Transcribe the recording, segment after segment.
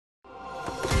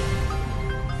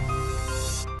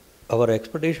our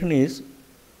expectation is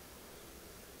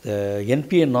the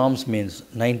NPA norms means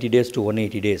 90 days to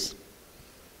 180 days.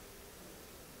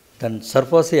 Then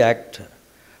SARFAESI Act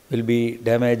will be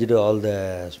damaged to all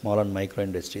the small and micro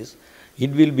industries.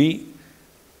 It will be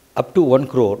up to 1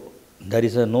 crore. There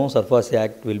is no SARFAESI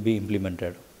Act will be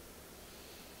implemented.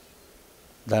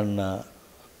 Then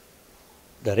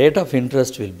the rate of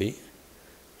interest will be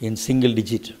in single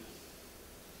digit.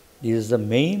 This is the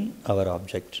main our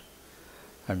object.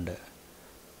 And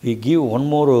we give one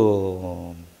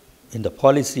more in the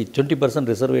policy, 20%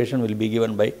 reservation will be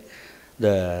given by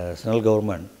the central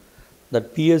government.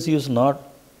 That PSUs not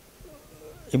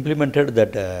implemented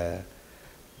that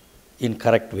in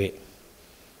correct way.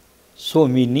 So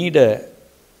we need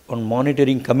one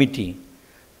monitoring committee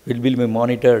will be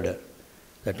monitored.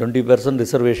 The 20%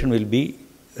 reservation will be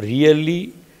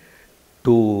really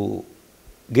to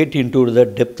get into the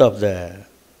depth of the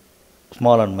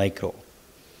small and micro.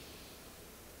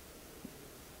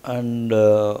 And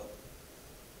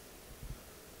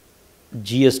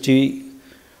GST,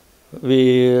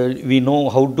 we know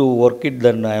how to work it,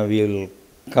 then we will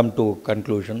come to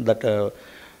conclusion that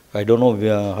I don't know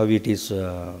how it is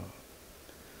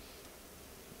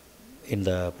in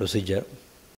the procedure.